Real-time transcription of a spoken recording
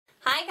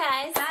Hi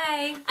guys.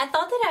 Hi. I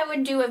thought that I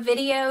would do a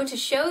video to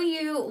show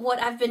you what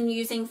I've been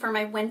using for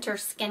my winter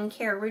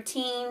skincare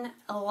routine.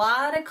 A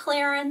lot of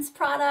Clarins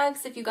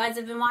products. If you guys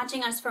have been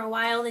watching us for a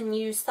while, then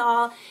you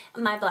saw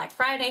my Black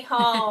Friday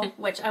haul,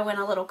 which I went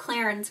a little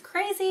Clarins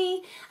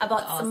crazy. I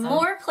bought some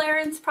more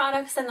Clarins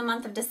products in the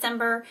month of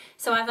December,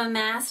 so I've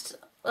amassed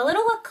a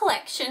little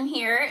collection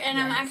here, and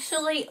I'm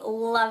actually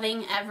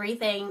loving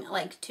everything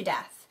like to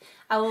death.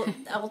 I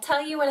will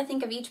tell you what I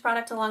think of each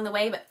product along the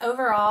way, but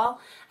overall,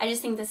 I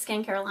just think the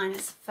skincare line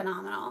is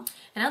phenomenal.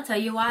 And I'll tell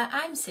you why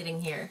I'm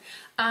sitting here.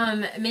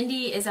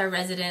 Mendi is our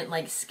resident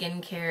like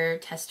skincare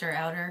tester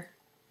outer.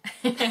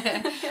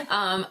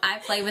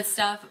 I play with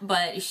stuff,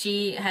 but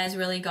she has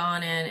really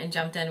gone in and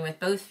jumped in with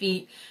both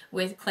feet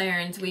with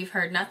Clarins. We've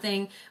heard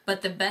nothing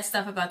but the best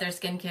stuff about their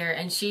skincare,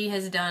 and she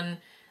has done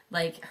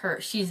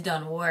she's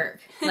done work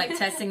like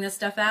testing this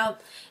stuff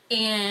out.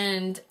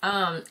 And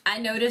I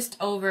noticed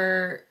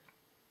over,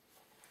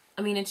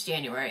 I mean, it's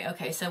January,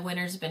 okay, so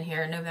winter's been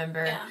here,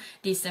 November,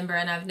 December,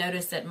 and I've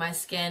noticed that my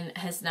skin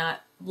has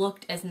not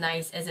looked as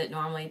nice as it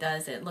normally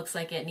does. It looks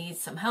like it needs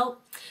some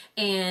help,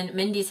 and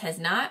Mendi's has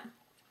not,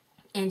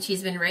 and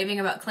she's been raving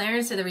about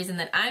Clarins, so the reason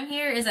that I'm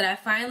here is that I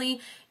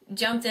finally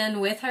jumped in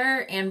with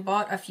her and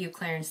bought a few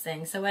Clarins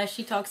things. So as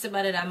she talks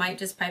about it, I might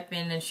just pipe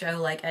in and show,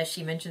 like, as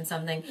she mentioned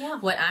something,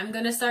 what I'm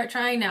going to start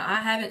trying. Now,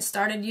 I haven't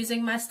started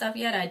using my stuff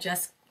yet.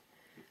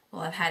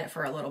 Well, I've had it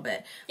for a little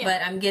bit,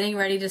 but I'm getting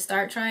ready to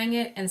start trying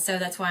it, and so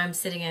that's why I'm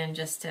sitting in,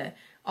 just to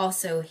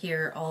also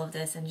hear all of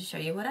this and to show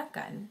you what I've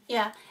gotten.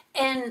 Yeah,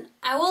 and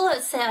I will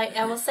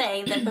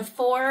say that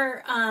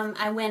before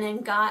I went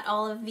and got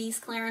all of these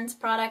Clarins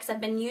products, I've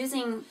been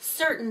using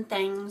certain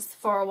things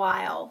for a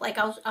while. Like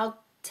I'll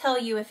tell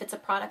you if it's a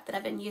product that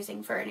I've been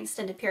using for an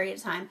extended period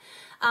of time.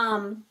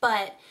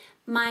 But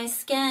my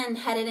skin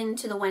headed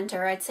into the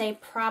winter, I'd say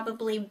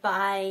probably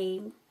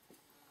by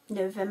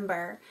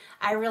November,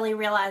 I really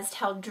realized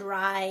how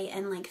dry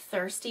and like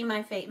thirsty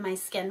my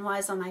skin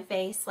was on my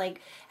face. Like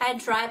I had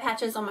dry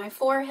patches on my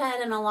forehead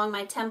and along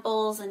my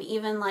temples, and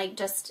even like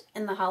just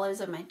in the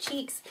hollows of my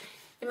cheeks.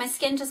 And my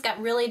skin just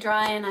got really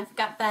dry, and I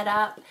got fed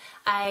up.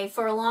 I,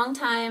 for a long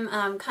time,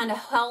 kind of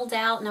held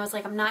out, and I was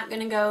like, I'm not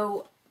going to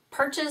go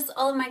purchase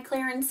all of my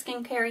Clarins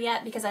skincare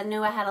yet, because I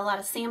knew I had a lot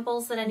of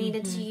samples that I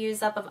needed to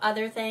use up of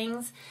other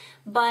things.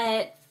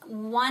 But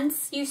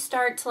once you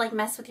start to like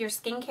mess with your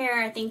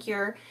skincare, I think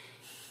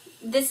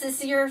this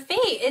is your face.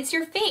 It's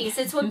your face.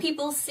 It's what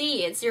people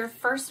see. It's your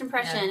first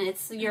impression.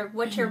 It's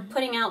what you're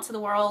putting out to the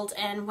world.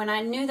 And when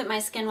I knew that my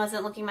skin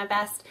wasn't looking my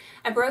best,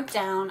 I broke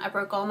down. I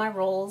broke all my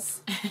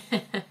rules.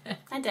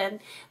 I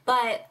did.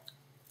 But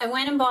I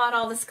went and bought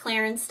all this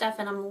Clarins stuff,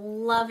 and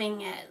I'm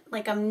loving it.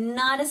 Like, I'm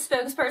not a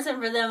spokesperson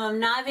for them. I'm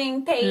not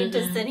being paid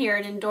to sit here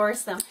and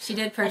endorse them. She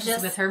did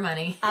purchase with her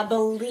money. I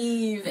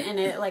believe in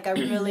it. Like, I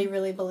really,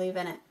 really believe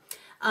in it.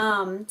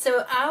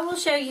 So I will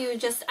show you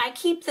I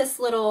keep this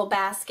little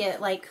basket,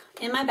 like,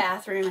 in my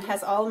bathroom. It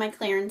has all of my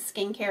Clarins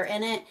skincare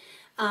in it.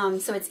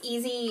 So it's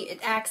easy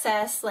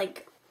access.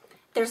 Like,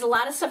 there's a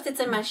lot of stuff that's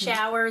in my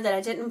shower that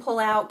I didn't pull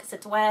out because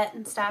it's wet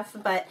and stuff,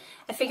 but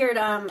I figured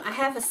I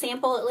have a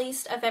sample at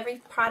least of every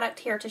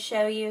product here to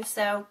show you,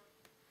 so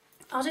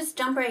I'll just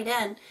jump right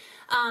in.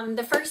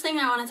 The first thing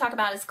I want to talk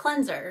about is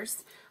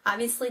cleansers.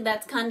 Obviously,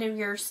 that's kind of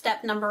your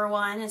step number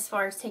one as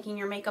far as taking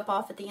your makeup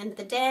off at the end of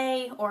the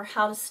day, or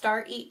how to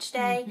start each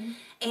day.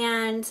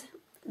 And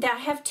I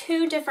have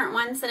two different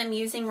ones that I'm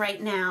using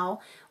right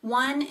now.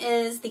 One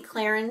is the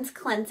Clarins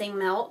Cleansing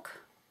Milk.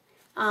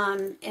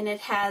 And it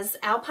has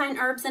Alpine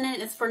herbs in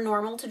it. It's for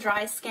normal to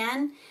dry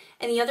skin.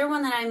 And the other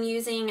one that I'm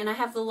using, and I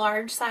have the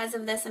large size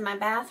of this in my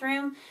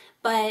bathroom,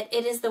 but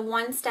it is the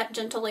One Step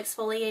Gentle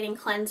Exfoliating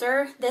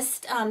Cleanser. This,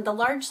 the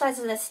large size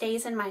of this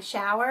stays in my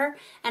shower,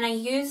 and I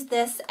use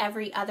this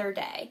every other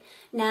day.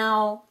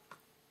 Now,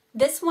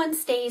 this one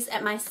stays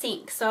at my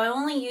sink, so I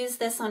only use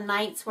this on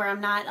nights where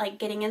I'm not like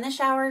getting in the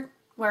shower,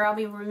 where I'll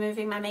be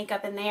removing my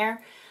makeup in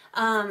there.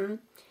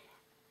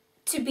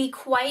 To be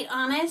quite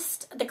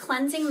honest, the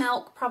cleansing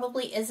milk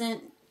probably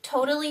isn't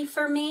totally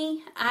for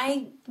me.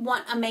 I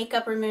want a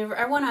makeup remover.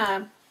 I want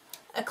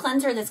a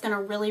cleanser that's going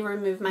to really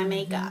remove my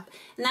makeup.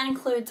 And that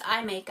includes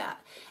eye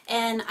makeup.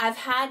 And I've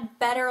had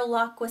better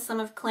luck with some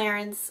of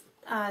Clarins'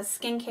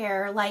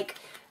 skincare, like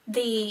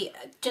the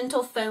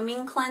Gentle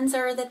Foaming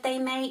Cleanser that they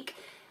make.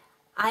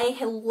 I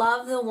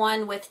love the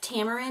one with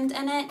tamarind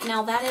in it.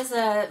 Now that is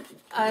a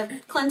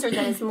cleanser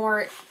that is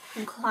more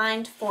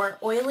inclined for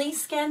oily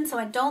skin, so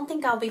I don't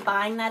think I'll be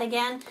buying that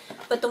again.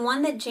 But the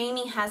one that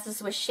Jayme has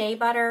is with shea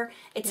butter.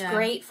 It's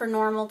great for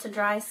normal to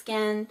dry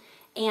skin,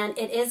 and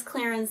it is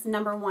Clarins'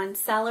 #1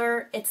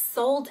 seller. It's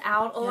sold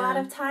out a lot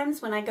of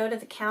times when I go to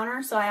the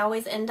counter, so I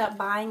always end up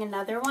buying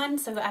another one.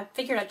 So I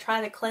figured I'd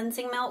try the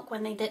cleansing milk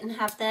when they didn't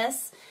have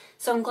this.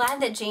 So I'm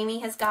glad that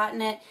Jayme has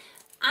gotten it.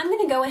 I'm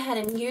going to go ahead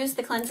and use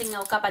the cleansing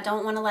milk up. I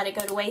don't want to let it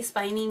go to waste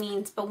by any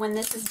means, but when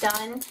this is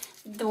done,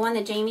 the one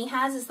that Jayme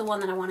has is the one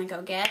that I want to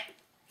go get.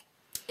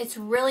 It's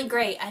really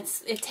great.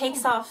 It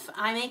takes off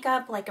eye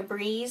makeup like a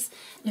breeze.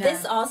 Yeah.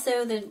 This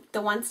also,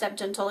 the One Step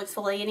Gentle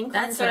Exfoliating Cleanser.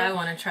 That's what I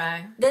want to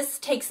try. This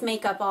takes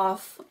makeup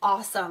off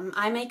awesome.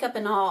 Eye makeup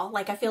and all.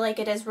 Like, I feel like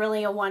it is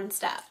really a one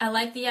step. I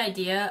like the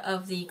idea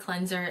of the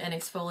cleanser and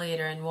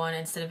exfoliator in one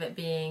instead of it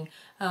being,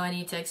 oh, I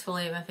need to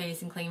exfoliate my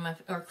face and clean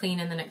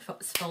and then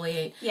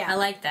exfoliate. Yeah. I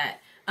like that.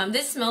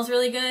 This smells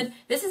really good.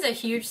 This is a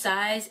huge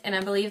size, and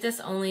I believe this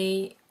is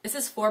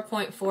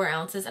 4.4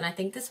 ounces, and I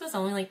think this was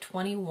only like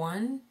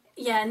 $21.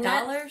 Yeah,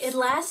 and it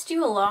lasts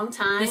you a long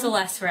time. This will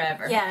last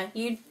forever. Yeah,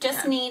 you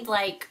just need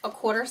like a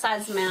quarter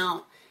size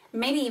amount,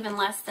 maybe even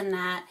less than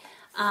that.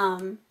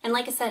 And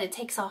like I said, it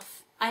takes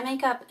off eye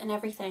makeup and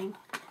everything.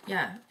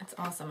 Yeah, it's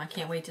awesome. I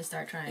can't wait to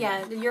start trying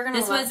Yeah, you're going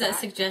to love This was that. a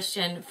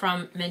suggestion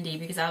from Mendi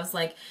because I was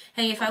like,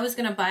 hey, if I was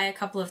going to buy a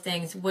couple of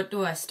things, what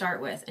do I start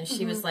with? And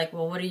she was like,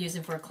 well, what are you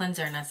using for a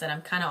cleanser? And I said,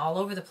 I'm kind of all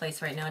over the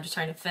place right now, just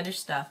trying to finish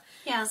stuff.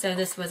 Yeah. So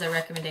this was a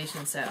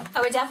recommendation, so.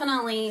 I would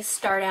definitely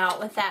start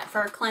out with that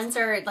for a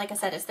cleanser. Like I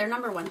said, it's their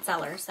 #1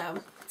 seller, so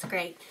it's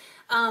great.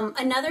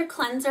 Another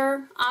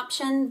cleanser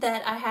option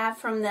that I have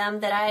from them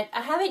that I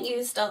haven't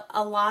used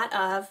a lot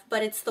of,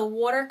 but it's the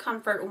Water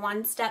Comfort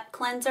One Step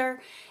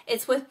Cleanser.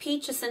 It's with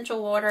peach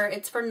essential water.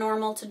 It's for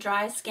normal to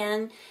dry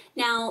skin.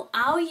 Now,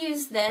 I'll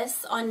use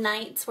this on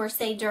nights where,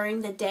 say,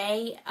 during the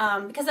day,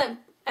 because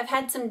I've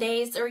had some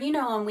days, or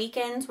on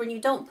weekends when you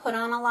don't put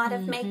on a lot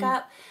of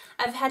makeup.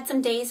 I've had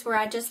some days where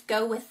I just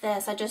go with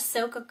this. I just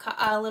soak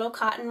a little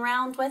cotton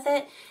round with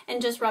it and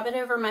just rub it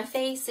over my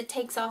face. It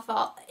takes off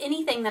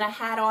anything that I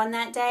had on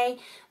that day,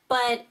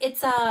 but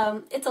it's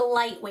a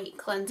lightweight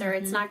cleanser.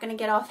 It's not going to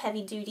get off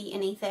heavy duty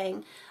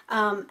anything.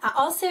 I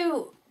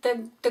also,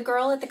 the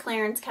girl at the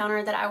Clarins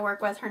counter that I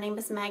work with, her name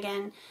is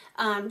Megan.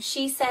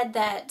 She said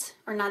that,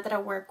 or not that I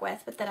work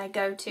with, but that I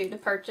go to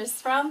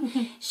purchase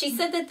from. She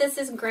said that this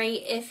is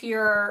great if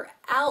you're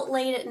out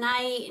late at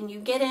night and you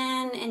get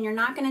in and you're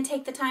not going to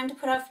take the time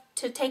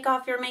to take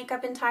off your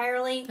makeup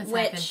entirely. That's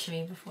happened to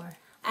me before.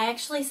 I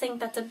actually think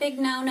that's a big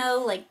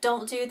no-no. Like,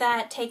 don't do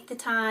that. Take the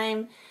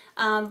time.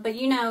 But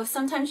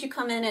sometimes you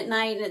come in at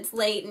night and it's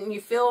late and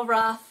you feel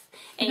rough.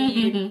 And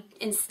you,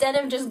 instead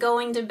of just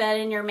going to bed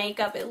in your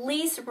makeup, at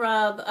least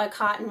rub a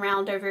cotton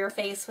round over your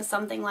face with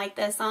something like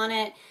this on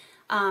it.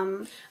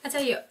 I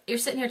tell you, you're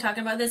sitting here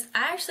talking about this.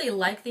 I actually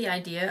like the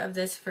idea of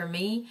this for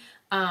me.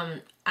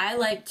 I would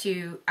like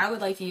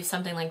to use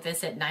something like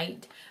this at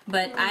night,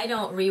 but I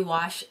don't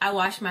rewash. I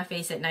wash my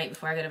face at night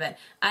before I go to bed.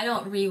 I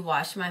don't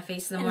rewash my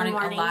face in the morning.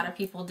 A lot of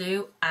people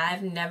do.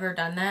 I've never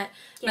done that.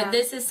 Yeah. But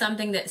this is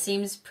something that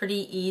seems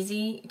pretty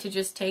easy to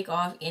just take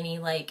off any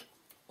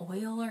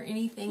oil or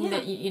anything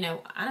that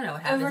I don't know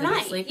what happens overnight.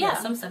 If you sleep. Yeah,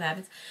 some stuff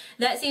happens.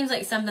 That seems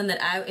like something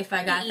that if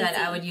I got that,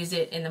 I would use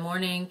it in the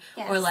morning.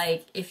 Yes. Or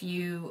if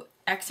you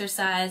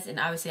exercise, and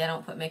obviously I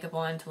don't put makeup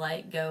on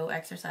to go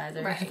exercise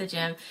or at the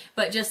gym,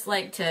 but just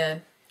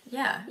I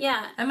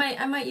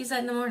might use that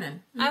in the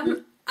morning.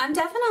 I'm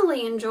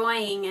definitely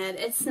enjoying it.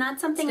 It's not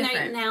something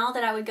right now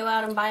that I would go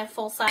out and buy a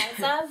full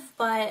size of,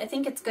 but I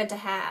think it's good to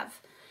have.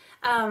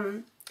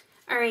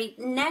 Alright,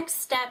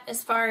 next step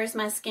as far as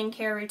my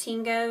skincare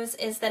routine goes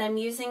is that I'm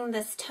using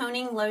this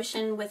toning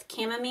lotion with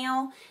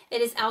chamomile. It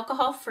is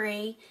alcohol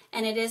free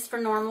and it is for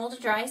normal to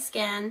dry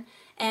skin.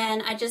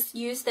 And I just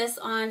use this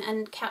on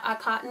a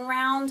cotton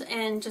round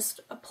and just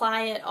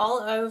apply it all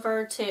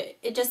over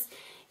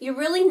you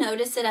really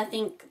notice it, I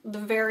think, the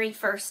very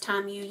first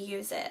time you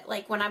use it.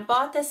 Like when I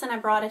bought this and I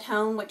brought it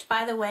home, which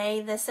by the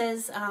way, this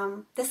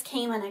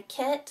came in a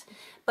kit,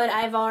 but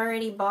I've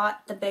already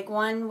bought the big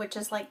one, which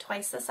is like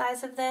twice the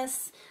size of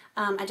this.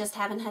 I just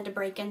haven't had to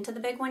break into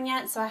the big one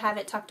yet, so I have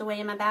it tucked away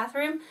in my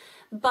bathroom.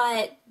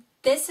 But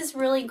this is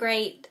really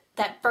great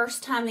that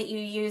first time that you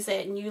use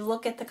it and you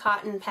look at the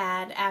cotton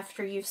pad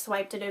after you've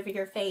swiped it over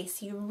your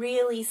face. You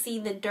really see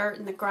the dirt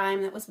and the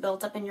grime that was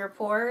built up in your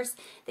pores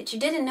that you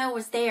didn't know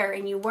was there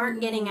and you weren't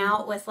getting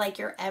out with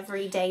your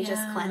everyday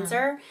just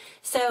cleanser.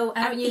 So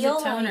I don't use a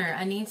toner.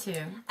 I need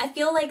to. I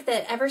feel like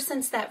that ever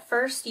since that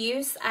first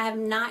use, I have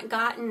not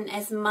gotten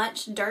as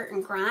much dirt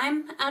and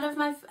grime out of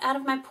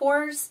my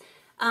pores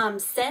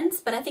since,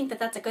 but I think that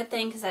that's a good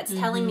thing because that's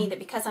telling me that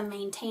because I'm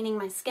maintaining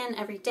my skin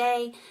every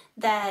day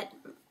that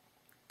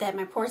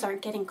my pores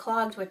aren't getting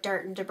clogged with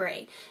dirt and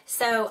debris.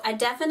 So I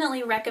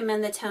definitely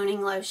recommend the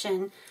toning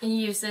lotion. And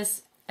you use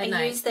this at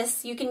night?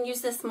 You can use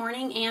this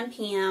morning and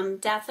PM.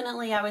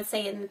 Definitely I would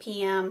say in the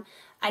PM.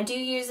 I do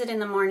use it in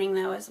the morning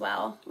though as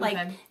well.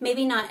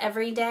 Maybe not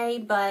every day,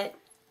 but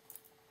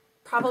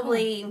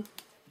probably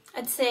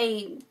I'd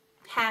say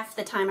half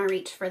the time I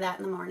reach for that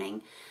in the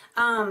morning.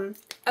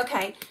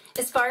 Okay,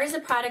 as far as a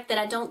product that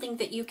I don't think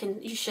that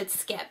you should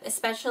skip,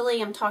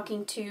 especially I'm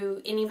talking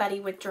to anybody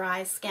with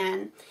dry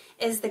skin,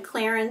 is the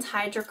Clarins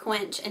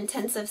HydraQuench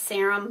Intensive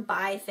Serum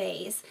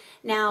BiPhase.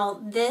 Now,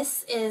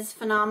 this is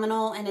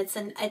phenomenal and it's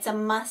a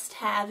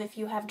must-have if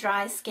you have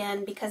dry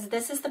skin because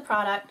this is the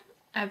product.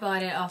 I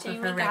bought it also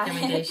for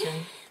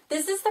recommendation.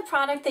 This is the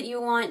product that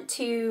you want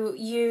to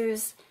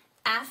use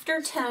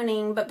after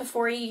toning, but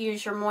before you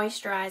use your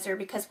moisturizer,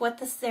 because what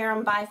the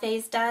Serum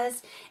BiPhase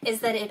does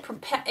is that it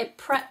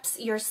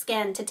preps your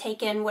skin to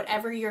take in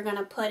whatever you're going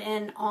to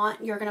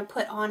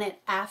put on it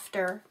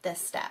after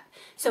this step.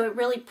 So it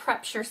really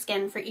preps your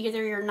skin for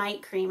either your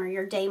night cream or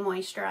your day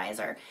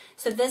moisturizer.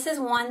 So this is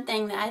one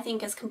thing that I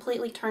think has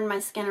completely turned my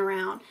skin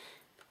around.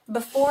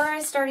 Before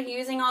I started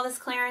using all this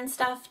Clarins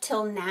stuff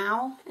till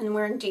now, and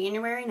we're in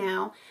January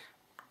now,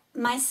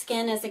 my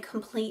skin is a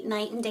complete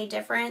night and day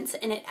difference,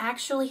 and it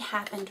actually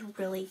happened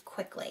really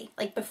quickly.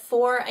 Like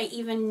before I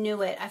even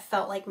knew it, I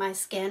felt like my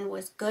skin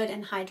was good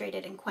and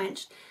hydrated and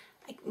quenched.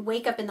 I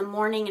wake up in the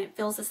morning and it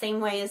feels the same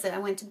way as I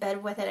went to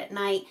bed with it at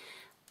night.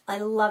 I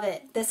love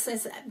it. This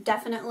is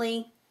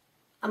definitely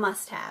a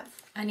must-have.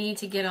 I need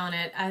to get on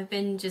it. I've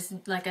been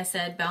just, like I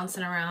said,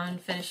 bouncing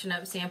around, finishing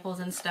up samples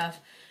and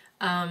stuff.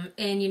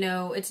 And you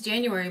know, it's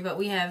January, but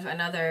we have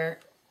another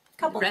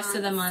rest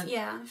of the month,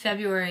 yeah.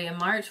 February and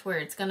March, where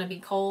it's gonna be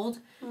cold.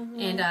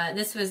 And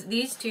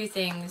these two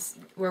things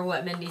were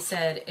what Mendi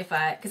said,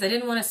 because I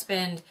didn't want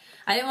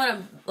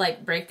to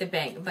like break the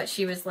bank, but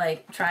she was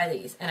like, try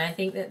these, and I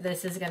think that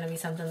this is gonna be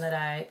something that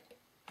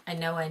I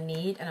know I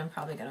need, and I'm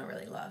probably gonna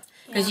really love,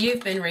 because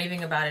you've been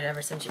raving about it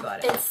ever since you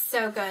bought it. It's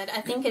so good.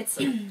 I think it's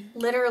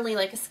literally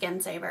like a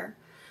skin saver.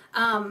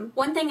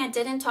 One thing I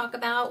didn't talk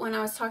about when I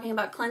was talking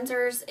about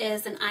cleansers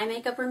is an eye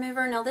makeup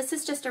remover. Now this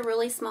is just a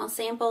really small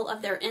sample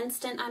of their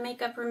instant eye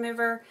makeup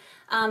remover.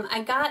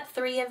 I got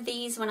 3 of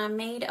these when I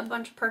made a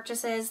bunch of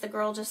purchases. The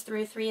girl just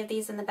threw 3 of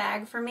these in the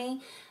bag for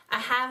me. I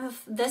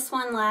have this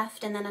one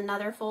left and then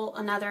another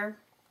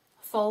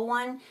full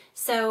one.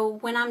 So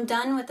when I'm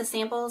done with the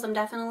samples, I'm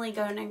definitely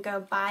going to go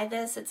buy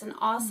this. It's an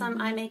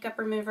awesome eye makeup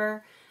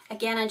remover.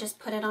 Again, I just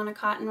put it on a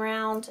cotton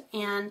round,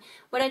 and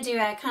what I do,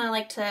 I kind of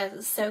like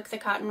to soak the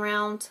cotton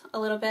round a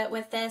little bit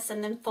with this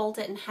and then fold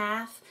it in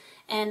half,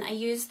 and I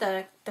use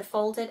the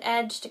folded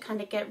edge to kind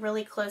of get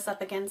really close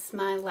up against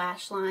my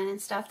lash line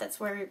and stuff. That's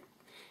where,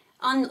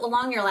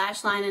 along your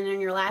lash line and in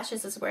your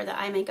lashes is where the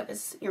eye makeup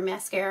is, your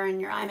mascara and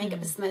your eye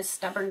makeup is the most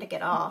stubborn to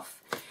get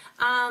off.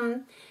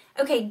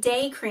 Okay,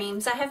 day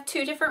creams. I have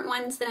 2 different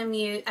ones that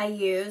I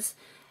use.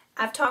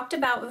 I've talked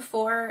about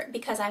before,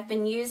 because I've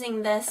been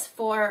using this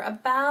for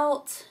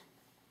about,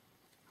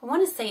 I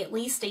want to say at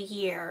least a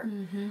year,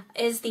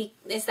 is the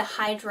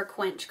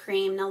HydraQuench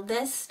Cream. Now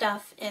this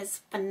stuff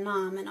is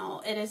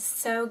phenomenal. It is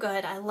so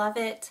good. I love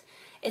it.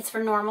 It's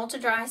for normal to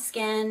dry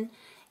skin,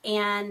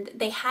 and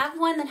they have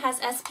one that has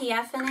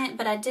SPF in it,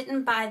 but I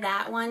didn't buy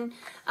that one.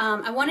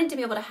 I wanted to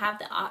be able to have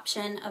the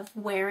option of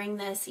wearing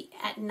this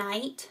at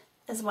night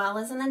as well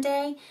as in the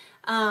day,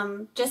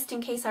 just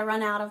in case I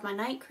run out of my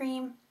night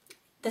cream.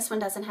 This one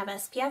doesn't have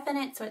SPF in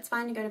it, so it's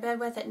fine to go to bed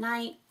with at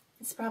night.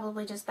 It's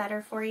probably just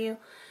better for you.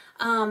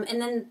 And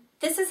then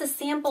this is a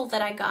sample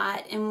that I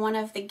got in one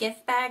of the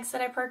gift bags that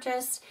I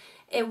purchased.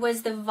 It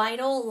was the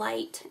Vital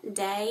Light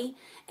Day,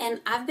 and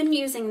I've been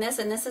using this,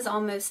 and this is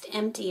almost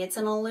empty. It's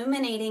an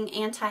illuminating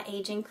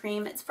anti-aging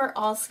cream. It's for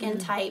all skin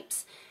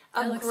types.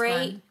 A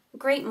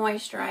great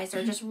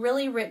moisturizer, just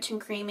really rich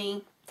and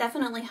creamy.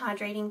 Definitely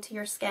hydrating to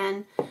your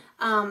skin.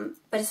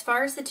 But as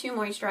far as the 2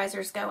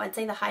 moisturizers go, I'd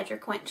say the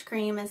HydraQuench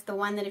Cream is the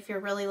one that if you're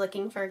really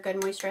looking for a good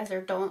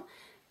moisturizer,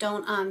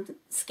 don't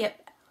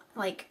skip,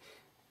 like,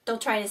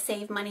 don't try to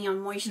save money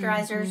on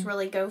moisturizers.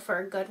 Really go for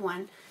a good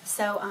one.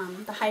 So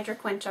the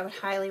HydraQuench I would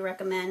highly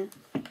recommend.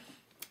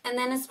 And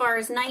then as far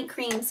as night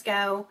creams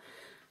go,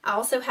 I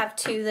also have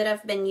 2 that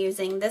I've been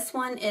using. This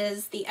one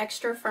is the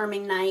Extra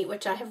Firming Night,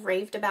 which I have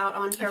raved about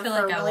on here for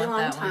a really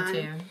long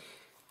time.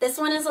 This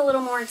one is a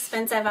little more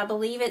expensive. I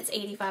believe it's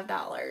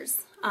 $85.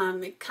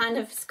 It kind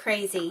of is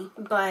crazy,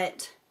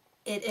 but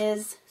it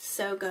is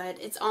so good.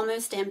 It's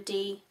almost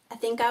empty. I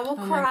think I will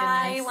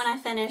cry when I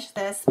finish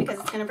this because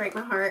it's going to break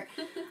my heart.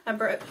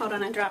 Hold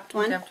on, I dropped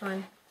one.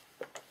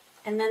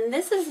 And then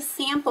this is a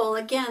sample,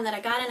 again, that I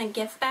got in a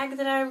gift bag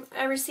that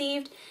I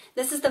received.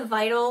 This is the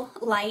Vital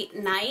Light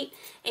Night,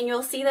 and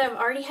you'll see that I've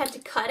already had to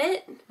cut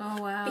it. Oh,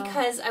 wow.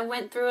 Because I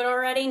went through it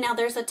already. Now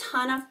there's a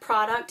ton of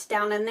product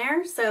down in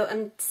there, so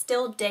I'm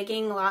still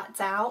digging lots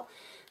out.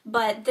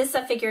 But this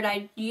I figured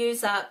I'd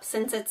use up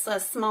since it's a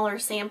smaller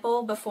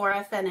sample before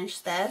I finish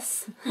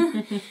this.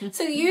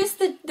 So use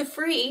the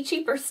free,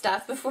 cheaper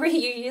stuff before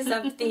you use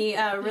up the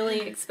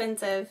really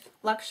expensive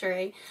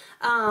luxury.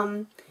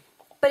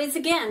 But it's,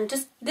 again,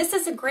 just, this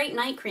is a great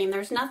night cream.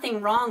 There's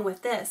nothing wrong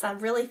with this. I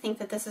really think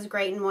that this is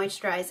great in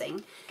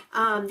moisturizing.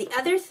 The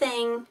other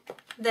thing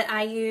that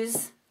I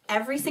use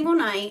every single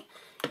night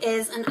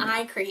is an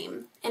eye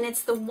cream. And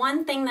it's the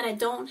one thing that I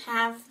don't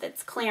have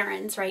that's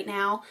Clarins right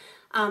now.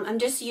 I'm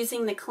just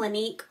using the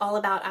Clinique All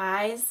About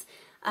Eyes.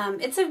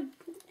 It's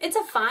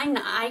a fine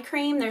eye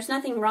cream. There's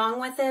nothing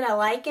wrong with it. I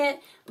like it.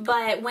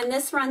 But when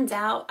this runs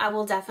out, I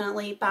will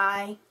definitely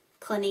buy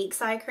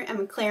Clinique's eye cream,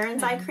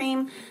 Clarins eye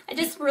cream. I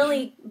just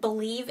really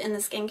believe in the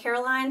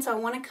skincare line, so I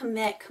want to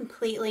commit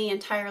completely,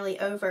 entirely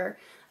over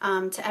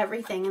to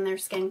everything in their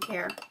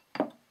skincare.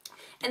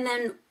 And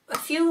then a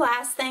few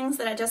last things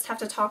that I just have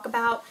to talk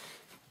about.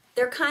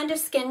 They're kind of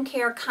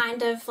skincare,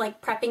 kind of like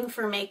prepping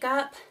for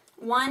makeup.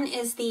 One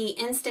is the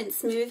Instant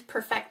Smooth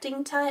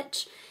Perfecting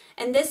Touch,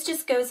 and this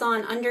just goes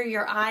on under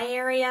your eye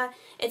area.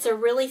 It's a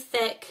really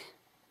thick,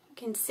 you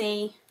can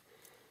see,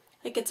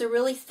 like it's a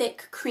really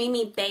thick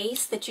creamy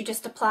base that you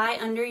just apply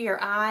under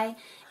your eye,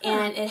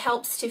 and it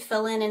helps to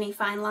fill in any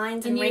fine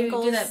lines and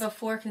wrinkles. You do that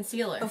before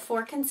concealer?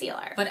 Before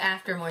concealer. But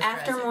after moisturizer?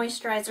 After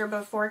moisturizer,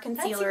 before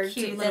concealer,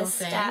 do this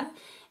step.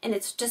 And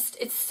it's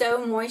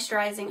so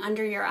moisturizing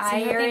under your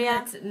eye area. I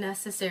think that's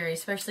necessary,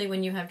 especially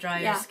when you have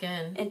drier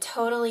skin. It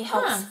totally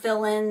helps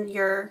fill in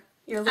your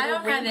little wrinkles. I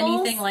don't have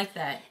anything like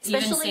that.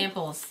 Even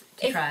samples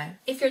to try.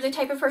 If you're the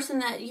type of person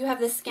that you have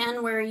the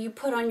skin where you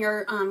put on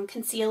your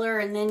concealer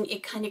and then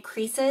it kind of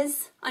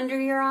creases under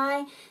your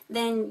eye,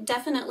 then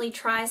definitely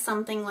try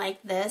something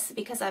like this,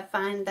 because I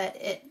find that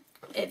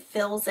it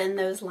fills in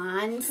those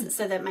lines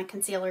so that my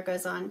concealer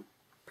goes on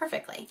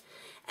perfectly.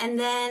 And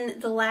then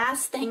the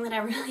last thing that I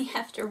really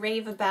have to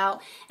rave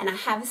about, and I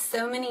have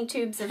so many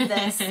tubes of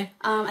this,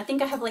 I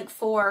think I have like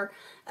 4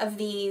 of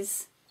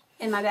these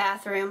in my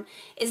bathroom,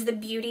 is the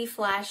Beauty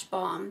Flash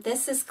Balm.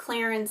 This is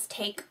Clarins'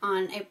 take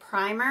on a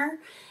primer,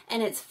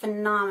 and it's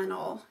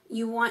phenomenal.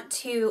 You want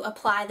to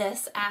apply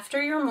this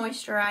after your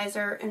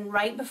moisturizer and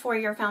right before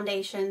your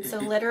foundation. So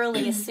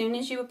literally as soon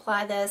as you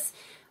apply this,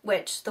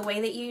 which the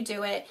way that you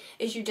do it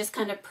is you just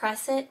kind of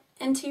press it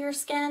into your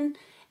skin,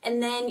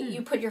 and then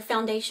you put your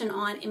foundation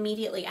on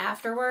immediately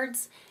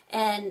afterwards,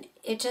 and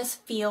it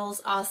just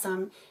feels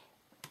awesome.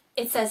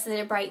 It says that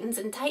it brightens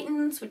and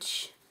tightens,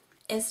 which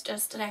is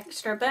just an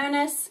extra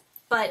bonus,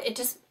 but it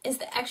just is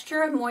the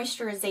extra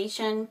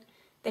moisturization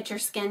that your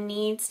skin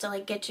needs to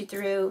like get you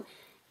through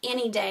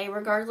any day,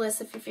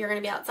 regardless if you're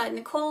going to be outside in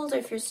the cold or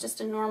if it's just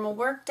a normal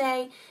work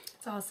day.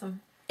 It's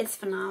awesome. It's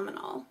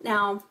phenomenal.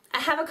 Now, I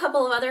have a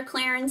couple of other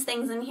Clarins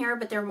things in here,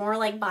 but they're more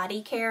like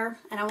body care,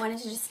 and I wanted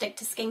to just stick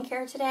to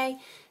skincare today.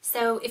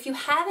 So if you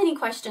have any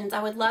questions,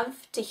 I would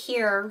love to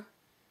hear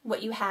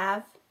what you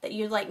have that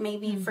you'd like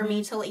maybe for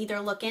me to either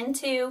look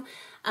into.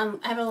 I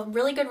have a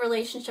really good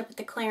relationship with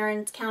the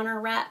Clarins counter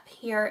rep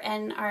here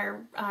in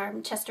our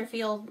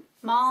Chesterfield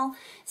mall,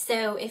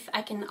 so if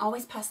I can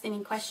always pass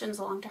any questions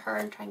along to her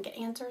and try and get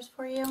answers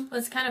for you. Well,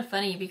 it's kind of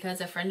funny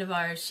because a friend of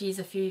ours, she's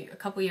a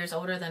couple years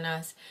older than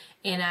us,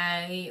 and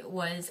I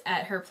was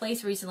at her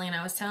place recently and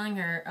I was telling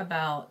her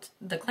about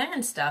the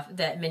Clarins stuff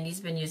that Mindy's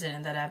been using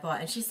and that I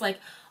bought, and she's like,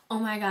 oh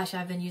my gosh,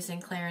 I've been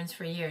using Clarins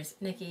for years,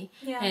 Nikki.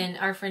 Yeah. And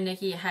our friend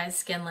Nikki has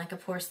skin like a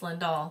porcelain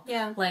doll.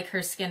 Yeah. Like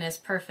her skin is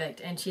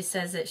perfect. And she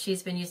says that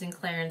she's been using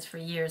Clarins for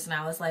years. And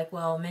I was like,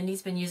 well,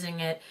 Mindy's been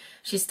using it.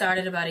 She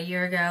started about a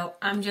year ago.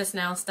 I'm just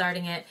now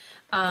starting it.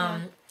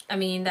 I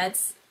mean,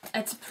 that's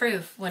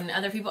proof when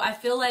other people, I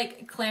feel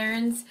like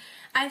Clarins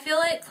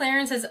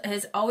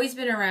has always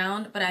been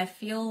around, but I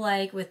feel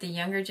like with the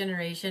younger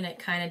generation, it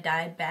kind of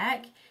died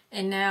back.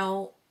 And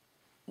now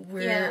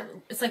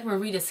it's like we're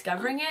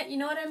rediscovering it, you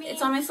know what I mean?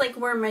 It's almost like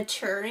we're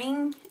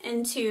maturing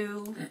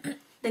into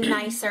the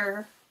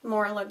nicer,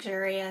 more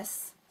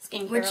luxurious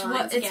skincare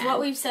lines. It's what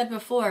we've said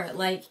before.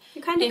 Like,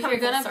 if you're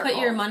going to put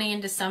your money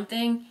into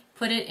something,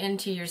 put it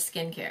into your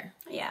skincare.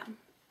 Yeah.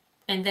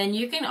 And then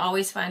you can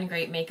always find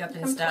great makeup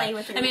and stuff.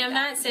 I mean, I'm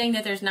not saying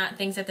that there's not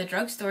things at the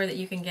drugstore that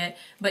you can get,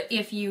 but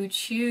if you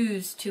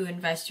choose to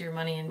invest your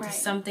money into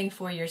something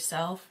for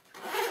yourself,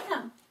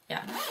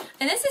 yeah.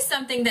 And this is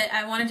something that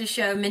I wanted to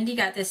show. Mindy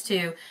got this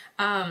too.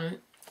 And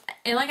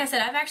like I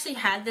said, I've actually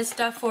had this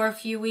stuff for a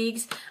few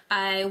weeks.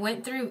 I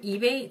went through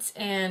Ebates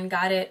and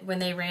got it when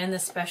they ran the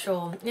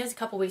special. It was a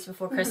couple weeks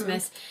before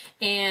Christmas.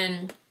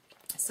 And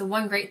so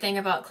one great thing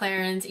about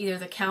Clarins, either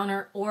the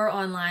counter or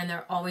online,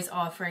 they're always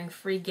offering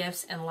free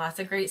gifts and lots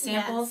of great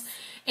samples.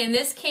 Yes. And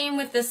this came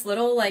with this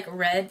little like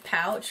red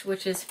pouch,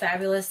 which is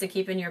fabulous to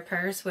keep in your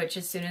purse, which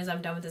as soon as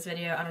I'm done with this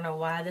video, I don't know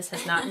why this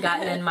has not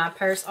gotten in my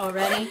purse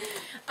already.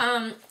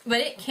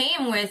 But it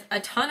came with a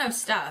ton of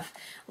stuff.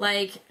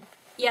 Like,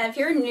 yeah, if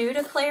you're new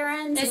to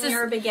Clarins and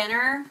you're a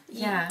beginner,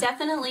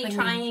 definitely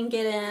try and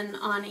get in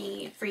on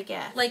a free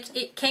gift. Like,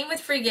 it came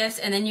with free gifts,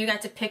 and then you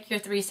got to pick your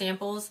 3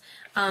 samples.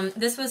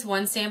 This was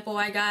one sample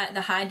I got,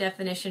 the High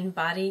Definition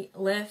Body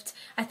Lift.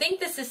 I think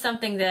this is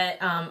something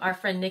that our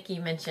friend Nikki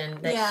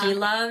mentioned that she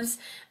loves.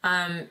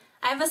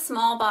 I have a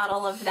small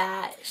bottle of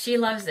that. She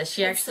loves this.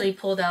 She actually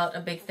pulled out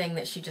a big thing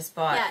that she just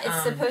bought. Yeah,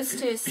 it's supposed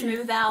to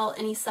smooth out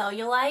any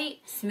cellulite.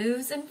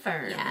 Smooths and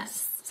firms.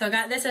 Yes. So I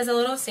got this as a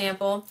little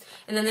sample.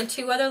 And then the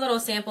 2 other little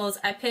samples,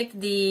 I picked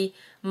the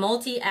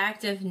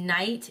Multi-Active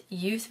Night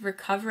Youth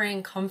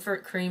Recovering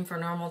Comfort Cream for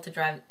normal to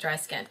dry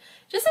skin.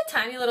 Just a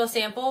tiny little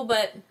sample,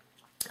 but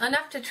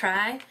enough to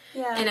try.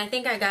 Yeah. And I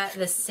think I got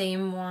the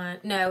same one.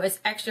 No, it's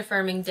Extra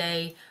Firming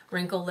Day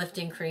Wrinkle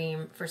Lifting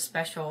Cream for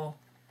special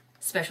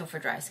for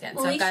dry skin.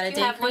 Well, so I've got a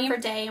day cream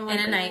and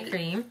a night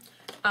cream.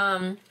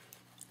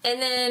 And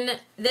then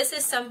this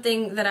is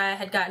something that I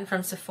had gotten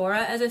from Sephora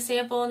as a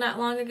sample not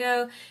long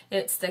ago.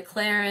 It's the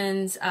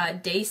Clarins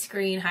Day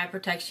Screen High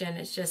Protection.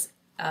 It's just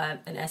an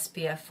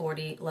SPF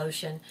 40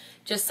 lotion.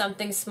 Just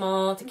something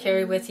small to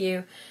carry with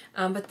you.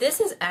 But this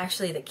is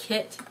actually the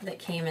kit that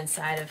came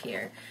inside of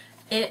here.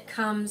 It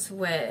comes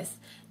with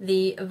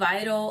the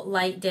Vital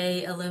Light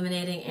Day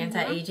Illuminating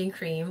Anti-Aging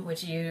Cream,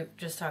 which you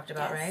just talked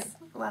about, right?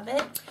 Love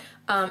it.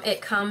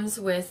 It comes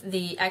with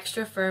the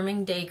Extra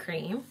Firming Day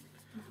Cream,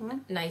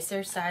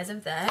 nicer size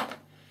of that.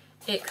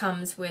 It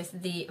comes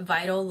with the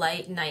Vital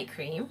Light Night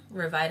Cream,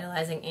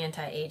 Revitalizing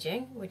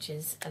Anti-Aging, which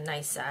is a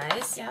nice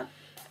size.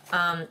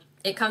 Yep.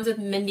 It comes with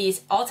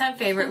Mendi's all-time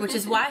favorite, which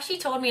is why she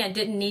told me I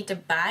didn't need to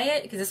buy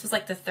it, because this was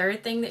like the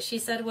third thing that she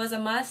said was a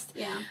must.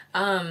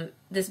 Yeah.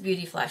 This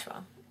Beauty Flash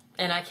Balm.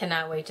 And I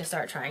cannot wait to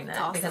start trying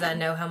that because I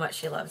know how much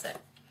she loves it.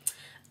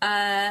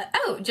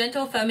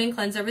 Gentle Foaming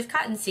Cleanser with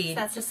Cottonseed.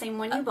 That's the same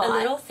one you bought. A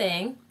little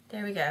thing.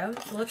 There we go.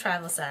 A little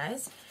travel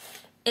size.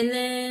 And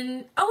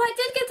then, I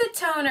did get the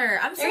toner.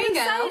 I'm so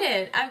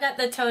excited. I've got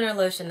the toner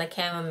lotion, the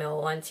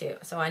chamomile one too.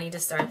 So I need to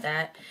start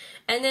that.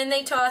 And then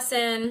they toss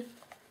in,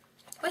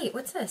 wait,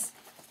 what's this?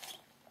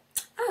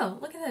 Oh,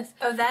 look at this.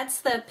 Oh,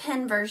 that's the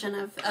pen version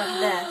of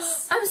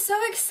this. I'm so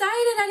excited.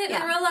 I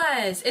didn't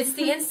realize. It's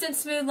the Instant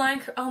Smooth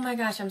Line. Oh my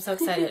gosh, I'm so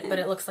excited. But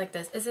it looks like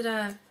this. Is it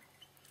a...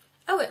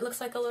 Oh, it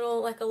looks like a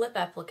little, like a lip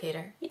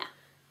applicator. Yeah.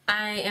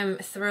 I am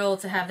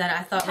thrilled to have that.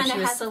 I thought kind of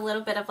has a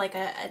little bit of like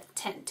a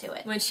tint to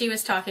it. When she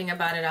was talking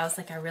about it, I was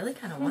like, I really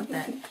kind of want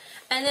that.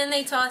 And then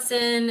they toss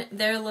in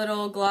their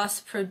little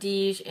Gloss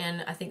Prodige,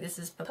 and I think this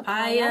is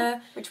papaya.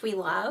 Which we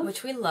love.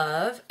 Which we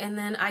love. And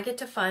then I get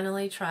to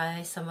finally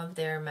try some of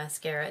their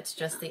mascara. It's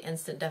just the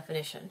Instant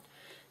Definition.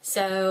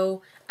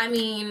 So, I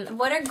mean...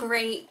 What a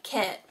great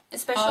kit.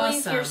 Especially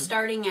if you're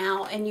starting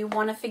out and you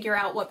want to figure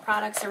out what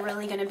products are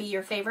really going to be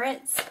your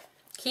favorites.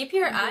 Keep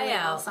your eye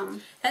out.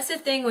 Awesome. That's the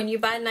thing, when you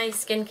buy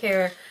nice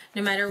skincare,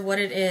 no matter what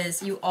it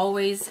is, you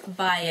always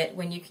buy it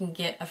when you can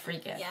get a free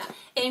gift. Yeah.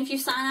 And if you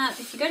sign up,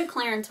 if you go to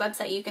Clarins'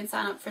 website, you can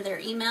sign up for their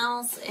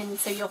emails, and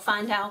so you'll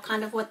find out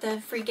kind of what the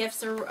free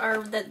gifts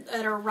are that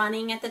are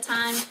running at the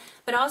time.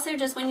 But also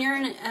just when you're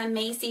in a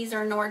Macy's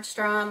or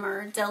Nordstrom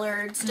or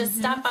Dillard's, just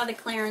stop by the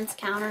Clarins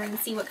counter and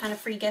see what kind of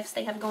free gifts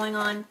they have going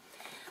on.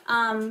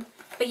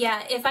 But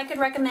yeah, if I could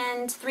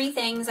recommend 3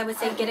 things, I would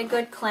say get a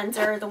good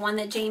cleanser. The one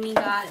that Jayme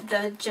got,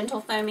 the Gentle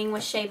Foaming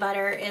with Shea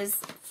Butter, is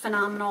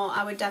phenomenal.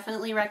 I would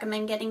definitely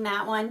recommend getting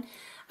that one.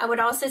 I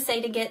would also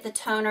say to get the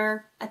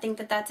toner. I think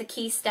that that's a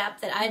key step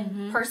that I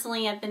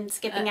personally have been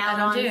skipping out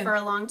on for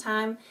a long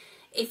time.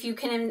 If you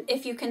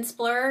can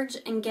splurge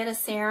and get a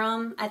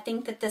serum, I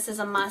think that this is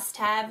a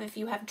must-have if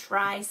you have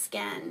dry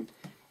skin.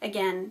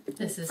 Again,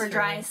 for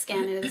dry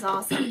skin, it is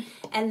awesome.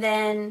 And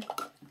then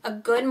a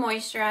good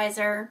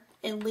moisturizer.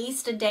 At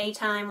least a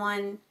daytime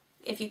one,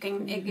 if you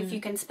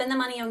can spend the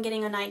money on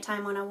getting a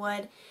nighttime one, I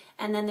would.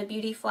 And then the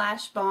Beauty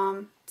Flash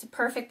Balm. It's a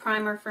perfect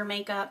primer for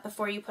makeup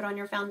before you put on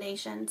your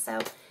foundation. So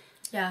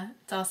yeah,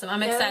 it's awesome.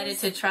 I'm excited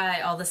to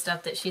try all the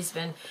stuff that she's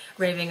been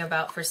raving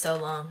about for so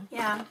long.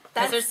 Yeah,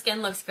 because her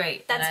skin looks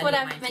great. That's what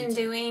I've been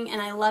doing,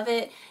 and I love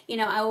it. You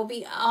know, I will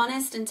be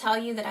honest and tell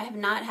you that I have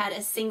not had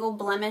a single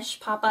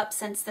blemish pop up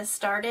since this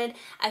started.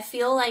 I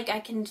feel like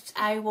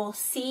I will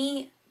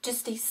see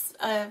just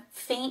a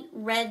faint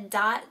red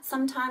dot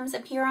sometimes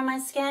appear on my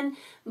skin,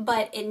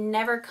 but it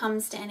never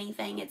comes to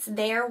anything. It's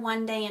there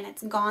one day and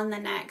it's gone the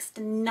next.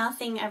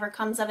 Nothing ever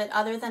comes of it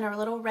other than a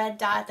little red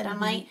dot that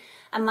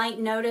I might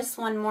notice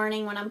one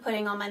morning when I'm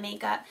putting on my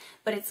makeup,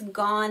 but it's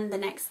gone the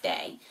next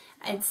day.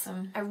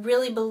 I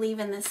really believe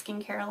in this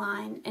skincare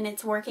line, and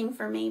it's working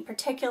for me,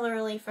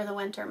 particularly for the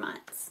winter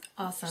months.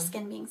 Awesome. For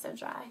skin being so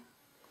dry.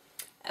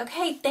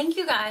 Okay, thank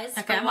you guys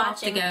for I'm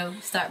watching. off to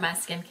go start my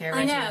skincare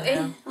regimen. I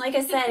know. Like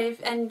I said,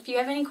 if you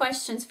have any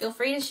questions, feel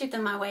free to shoot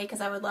them my way, because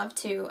I would love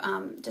to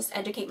just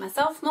educate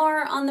myself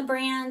more on the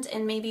brand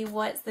and maybe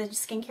what the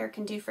skincare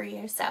can do for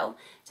you. So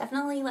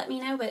definitely let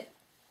me know. But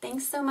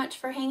thanks so much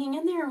for hanging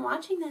in there and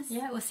watching this.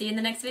 Yeah, we'll see you in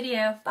the next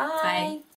video. Bye. Bye.